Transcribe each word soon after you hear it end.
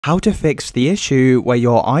How to fix the issue where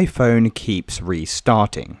your iPhone keeps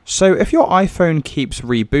restarting. So if your iPhone keeps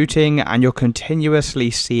rebooting and you're continuously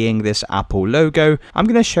seeing this Apple logo, I'm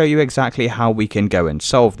going to show you exactly how we can go and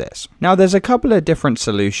solve this. Now there's a couple of different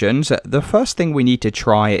solutions. The first thing we need to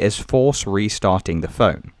try is force restarting the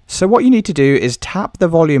phone. So what you need to do is tap the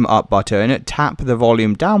volume up button, tap the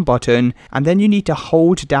volume down button, and then you need to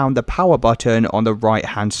hold down the power button on the right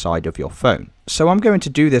hand side of your phone. So I'm going to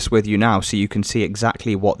do this with you now so you can see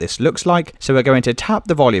exactly what this looks like. So we're going to tap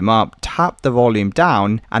the volume up, tap the volume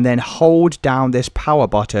down, and then hold down this power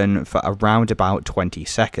button for around about 20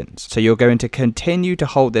 seconds. So you're going to continue to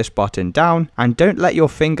hold this button down and don't let your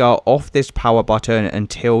finger off this power button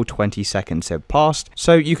until 20 seconds have passed.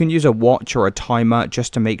 So you can use a watch or a timer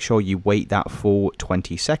just to make sure you wait that full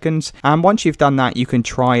 20 seconds. And once you've done that, you can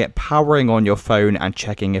try powering on your phone and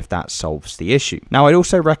checking if that solves the issue. Now I'd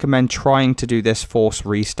also recommend trying to do this force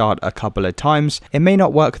restart a couple of times. It may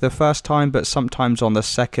not work the first time, but sometimes on the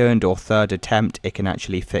second or third attempt it can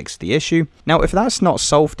actually fix the issue. Now if that's not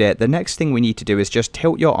solved it, the next thing we need to do is just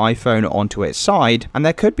tilt your iPhone onto its side, and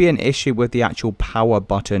there could be an issue with the actual power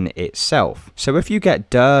button itself. So if you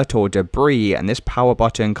get dirt or debris and this power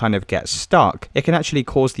button kind of gets stuck, it can actually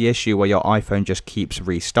cause the issue where your iPhone just keeps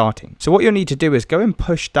restarting. So what you'll need to do is go and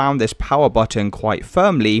push down this power button quite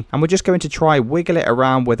firmly, and we're just going to try wiggle it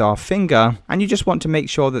around with our finger. And you just want to make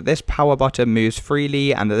sure that this power button moves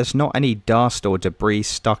freely and that there's not any dust or debris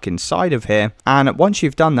stuck inside of here. And once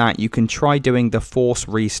you've done that, you can try doing the force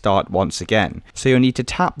restart once again. So you'll need to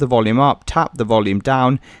tap the volume up, tap the volume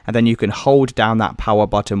down, and then you can hold down that power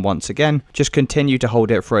button once again. Just continue to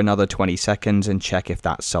hold it for another 20 seconds and check if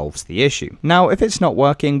that solves the issue. Now, if it's not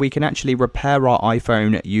working, we can actually repair our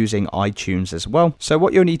iPhone using iTunes as well. So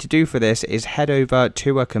what you'll need to do for this is head over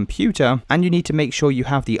to a computer and you need to make sure you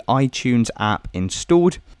have the iTunes app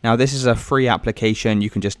installed. Now this is a free application you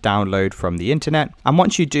can just download from the internet, and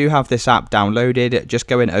once you do have this app downloaded, just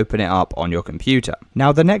go and open it up on your computer.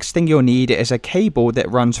 Now the next thing you'll need is a cable that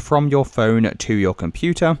runs from your phone to your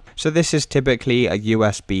computer. So this is typically a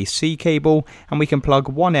USB-C cable, and we can plug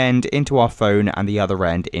one end into our phone and the other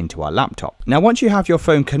end into our laptop. Now once you have your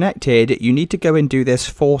phone connected, you need to go and do this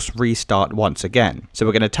force restart once again. So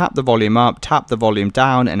we're going to tap the volume up, tap the volume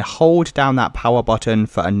down, and hold down that power button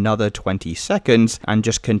for another 20 seconds, and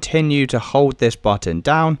just continue to hold this button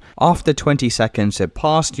down. After 20 seconds have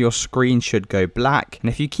passed, your screen should go black, and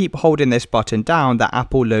if you keep holding this button down, the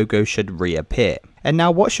Apple logo should reappear. And now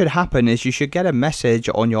what should happen is you should get a message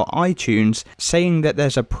on your iTunes saying that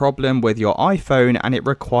there's a problem with your iPhone and it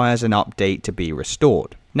requires an update to be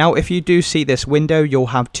restored. Now if you do see this window, you'll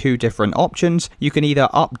have two different options. You can either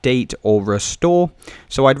update or restore.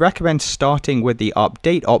 So I'd recommend starting with the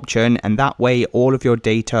update option, and that way all of your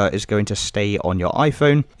data is going to stay on your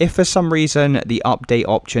iPhone. If for some reason the update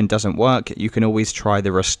option doesn't work, you can always try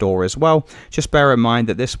the restore as well. Just bear in mind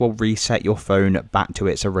that this will reset your phone back to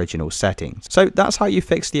its original settings. So that's how you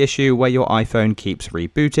fix the issue where your iPhone keeps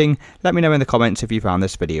rebooting. Let me know in the comments if you found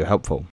this video helpful.